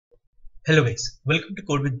Hello guys, welcome to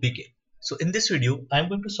Code with BK. So in this video, I'm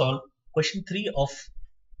going to solve question 3 of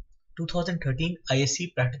 2013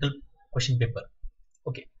 ISC practical question paper.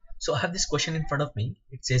 Okay, so I have this question in front of me.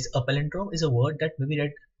 It says a palindrome is a word that may be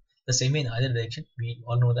read the same way in either direction. We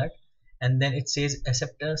all know that. And then it says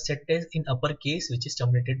except a set is in uppercase which is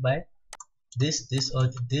terminated by this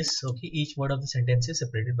or this. Okay, each word of the sentence is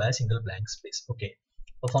separated by a single blank space. Okay,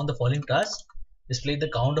 perform the following task. Display the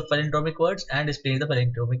count of palindromic words and display the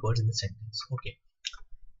palindromic words in the sentence. Okay,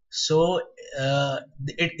 so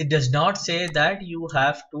it does not say that you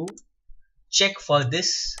have to check for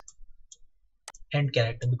this end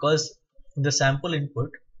character because in the sample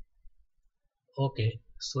input, okay,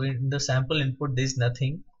 so in the sample input there is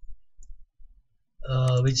nothing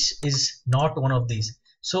which is not one of these.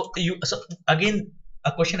 So again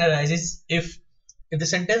a question arises, if the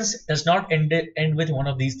sentence does not end with one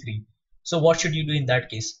of these three, so what should you do in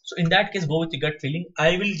that case? So in that case, go with your gut feeling.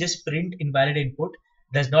 I will just print invalid input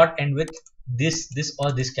does not end with this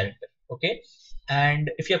or this character. Okay,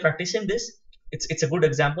 and if you're practicing this, it's a good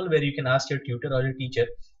example where you can ask your tutor or your teacher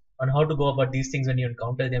on how to go about these things when you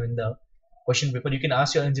encounter them in the question paper. You can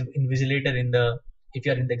ask your invigilator in the, if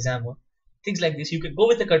you are in the exam, things like this. You can go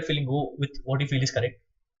with the gut feeling, go with what you feel is correct.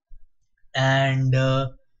 And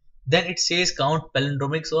then it says count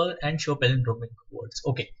palindromics all and show palindromic words.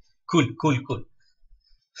 Okay, cool.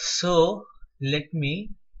 So let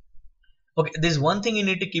me, okay, there's one thing you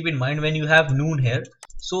need to keep in mind when you have noon here.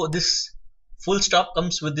 So this full stop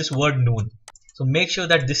comes with this word noon, so make sure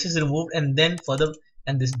that this is removed, and then for the,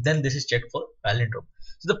 and this is checked for palindrome.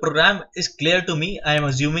 So the program is clear to me. I am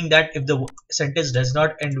assuming that if the sentence does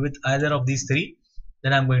not end with either of these three,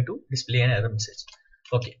 then I'm going to display an error message.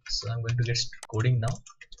 Okay, so I'm going to get coding now.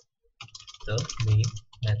 The main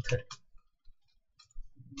method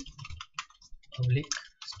public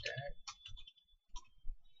static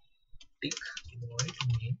void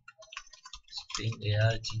main string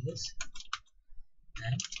args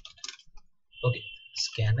and okay,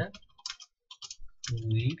 scanner to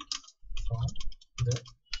read from the,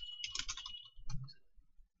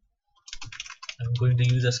 I'm going to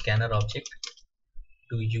use a scanner object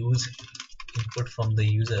to use input from the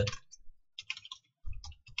user.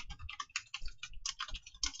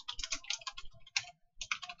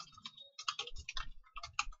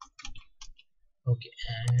 Okay,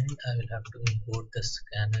 and I will have to import the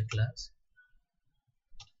scanner class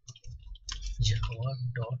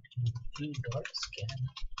java.input.scanner.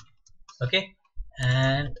 Okay,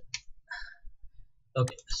 and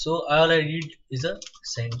okay, so all I read is a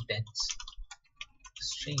sentence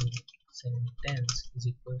string. Sentence is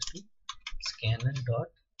equal to scanner dot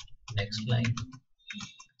next line.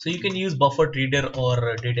 So you can use buffered reader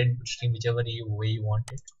or data input stream, whichever way you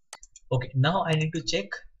want it. Okay, now I need to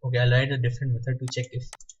check. Okay, I'll write a different method to check if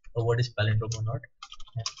a word is palindrome or not.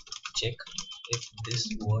 And check if this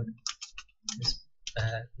word is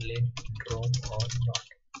palindrome or not.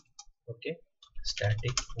 Okay,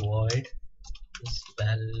 static void is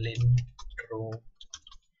palindrome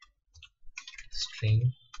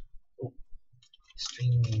string, oh,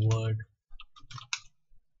 string word.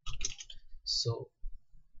 So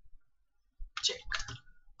check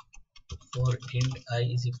for int I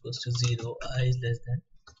is equals to 0, I is less than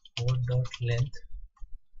word dot length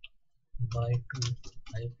by 2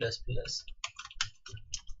 I plus plus.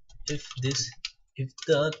 If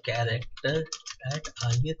the character at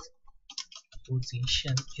ith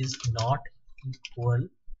position is not equal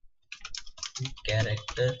to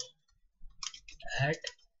character at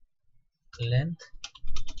length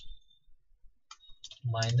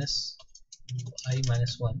minus I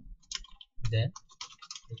minus 1, then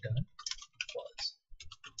return false.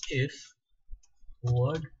 If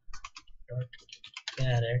word dot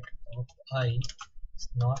caret of I is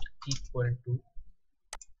not equal to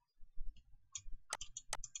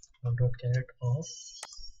word dot caret of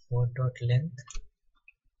word dot length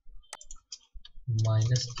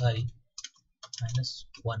minus I minus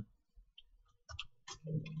 1,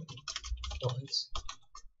 false.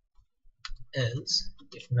 Else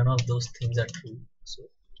if none of those things are true, so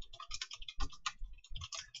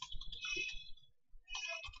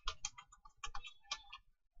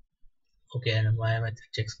okay, and my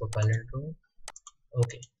method checks for palindrome.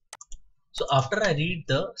 Okay, so after I read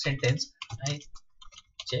the sentence, I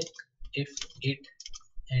check if it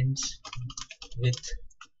ends with,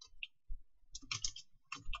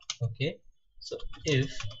 okay, so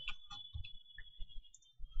if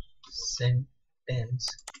sentence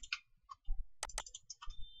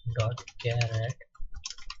dot caret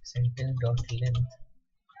sentence dot length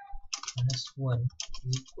minus 1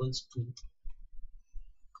 equals to,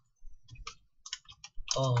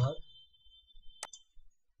 or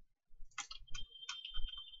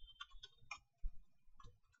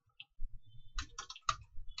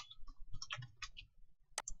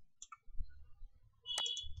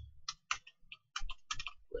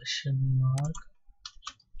question mark.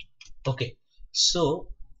 Okay, so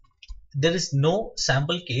there is no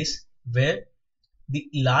sample case where the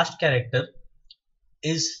last character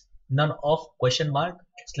is none of question mark,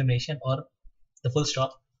 exclamation, or the full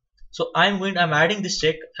stop. So I'm adding this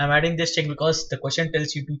check. I'm adding this check because the question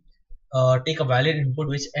tells you to take a valid input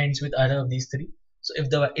which ends with either of these three. So if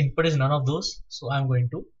the input is none of those, so I'm going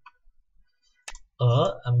to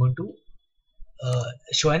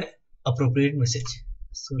show an appropriate message.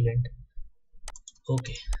 So lent.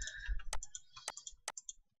 Okay.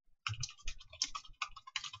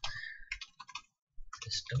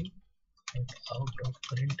 System out of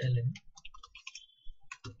println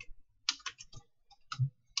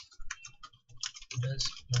does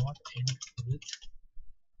not end with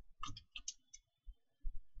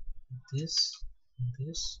this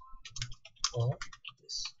or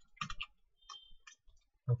this.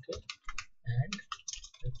 Okay, and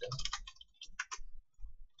return.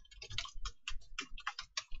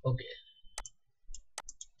 Okay,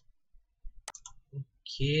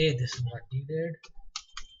 this is not needed.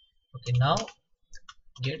 Okay, now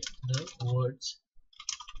get the words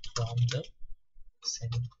from the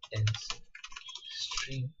sentence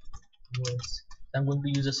string words. I'm going to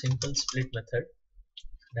use a simple split method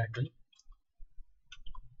that will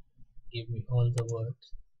give me all the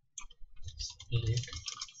words. Split.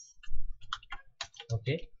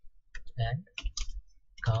 Okay, and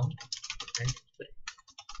count and print.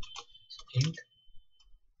 So int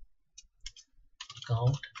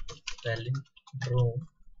count palindrome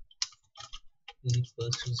is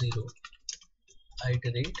equals to 0.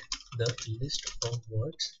 Iterate the list of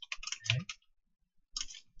words and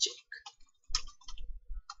check.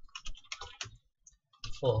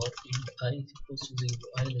 For int I is equals to 0,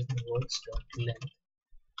 I let words dot length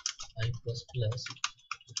I plus plus.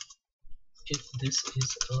 If this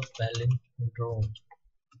is a palindrome,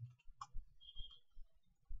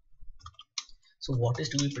 so what is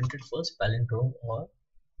to be printed first, palindrome or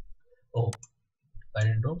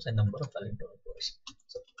palindromes and number of palindrome words.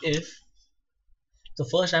 So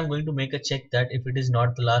first I'm going to make a check that if it is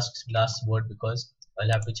not the last word, because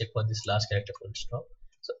I'll have to check for this last character full stop.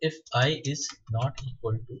 So if I is not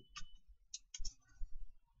equal to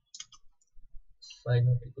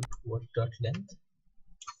word dot length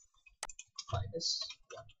minus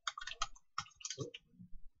 1. So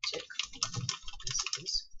check this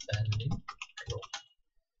is palindrome.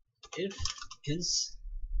 If is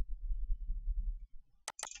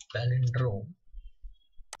palindrome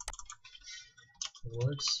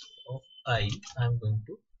words of I'm going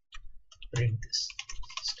to print this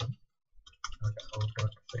system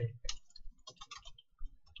out print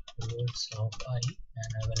words of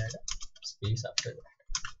and I will add a space after that.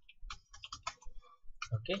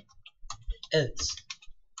 Okay, else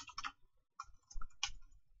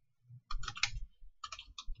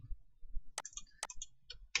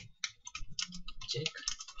check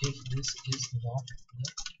if this is not the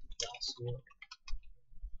last word.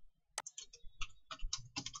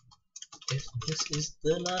 If this is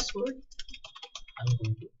the last word, I'm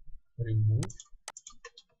going to remove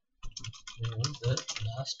the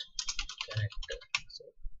last character. So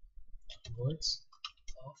words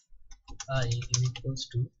of I is equals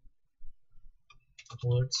to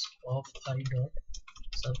words of I dot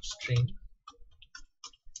substring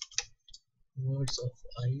words of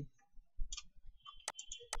I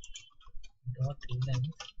dot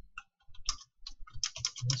length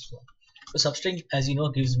this one. So substring, as you know,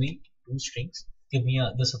 gives me two strings. Give me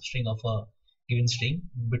the substring of a given string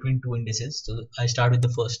between two indices. So I start with the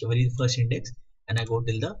very first index and I go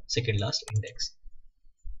till the second last index.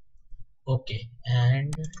 Okay,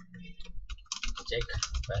 and check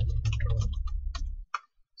palindrome.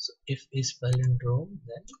 So if is palindrome,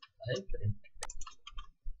 then I print it.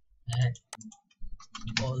 And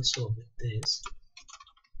also with this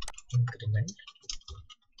increment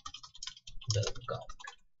the count.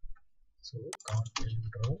 So count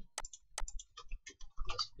palindrome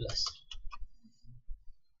plus plus.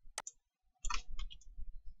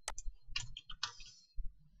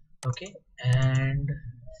 Okay, and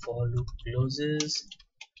for loop closes.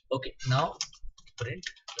 Okay, now print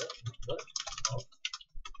the number of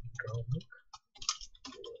palindromic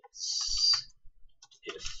words.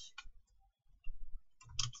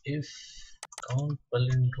 If count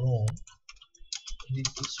palindrome is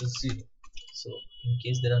equals to 0, so in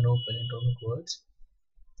case there are no palindromic words,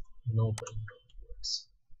 no palindromic words.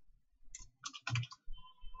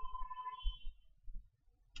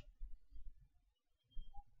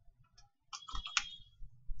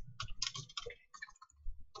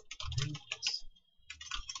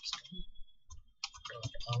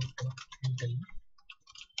 Out of println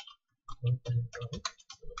for palindromic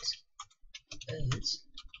words, else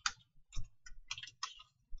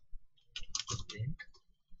print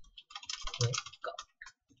the count.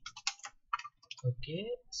 Okay,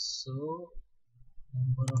 so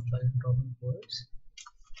number of palindromic words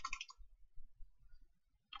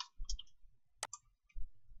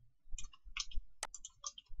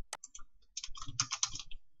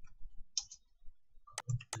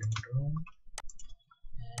palindrome,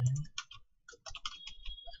 and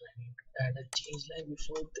I need to add a change line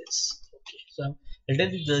before this. Okay, so I'll tell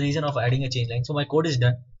you the reason of adding a change line. So my code is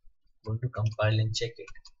done. I'm going to compile and check it.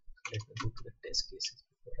 Let me go to the test cases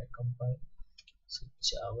before I compile. So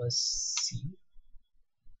Java C,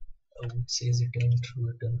 it says return true,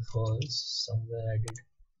 return false. Somewhere I did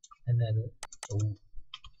an error. Oh.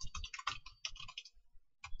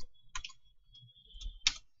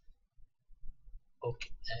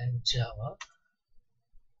 Okay, and Java.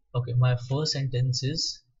 Okay, my first sentence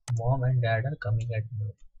is mom and dad are coming at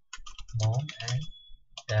noon. Mom and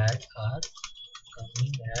dad are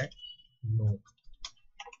coming at noon.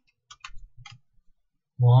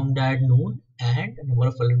 Mom, dad, noon, and number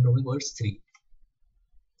of palindromic words 3.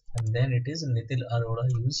 And then it is Nitin Arora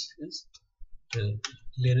uses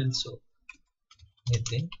little soap.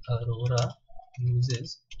 Nitin Arora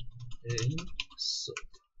uses little soap.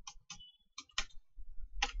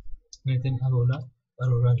 Nitin Arora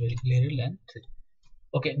little and 3.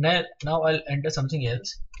 Okay, now I'll enter something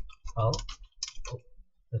else. How? Oh,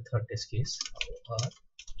 the third test case. How are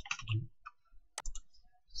you?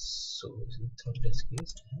 So this is the third test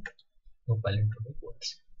case and no palindromic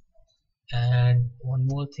words. And one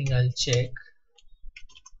more thing I'll check.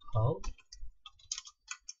 How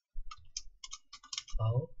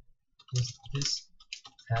is this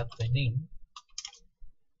happening?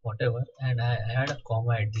 Whatever, and I add a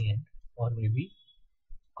comma at the end, or maybe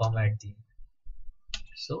comma at the end.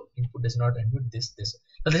 So input does not end with this.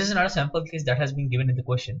 So this is not a sample case that has been given in the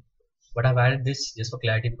question, but I've added this just for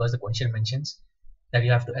clarity because the question mentions that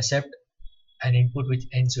you have to accept an input which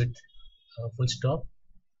ends with full stop,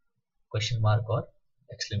 question mark, or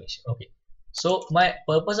exclamation. Okay, so my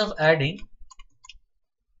purpose of adding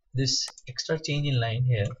this extra change in line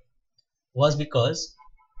here was because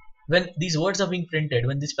when these words are being printed,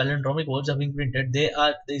 when these palindromic words are being printed, there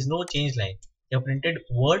is no change line. You have printed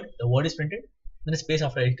word, the word is printed, then a space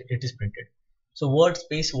after it is printed. So word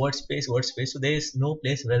space, word space, word space. So there is no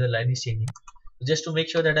place where the line is changing. So just to make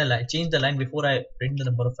sure that I change the line before I print the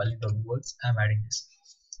number of palindromic words, I am adding this.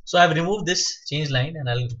 So I have removed this change line, and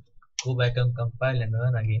I'll go back and compile and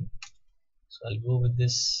run again. So I'll go with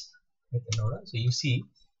this Nitin Arora. So you see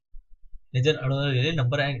Nitin Arora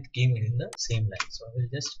number, and it came in the same line. So I will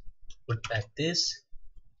just put back this,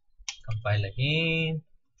 compile again,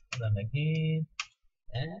 run again,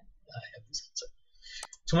 and I have this answer.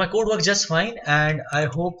 So my code works just fine, and I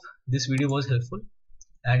hope this video was helpful.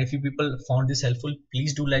 And if you people found this helpful,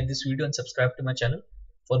 please do like this video and subscribe to my channel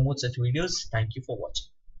for more such videos. Thank you for watching.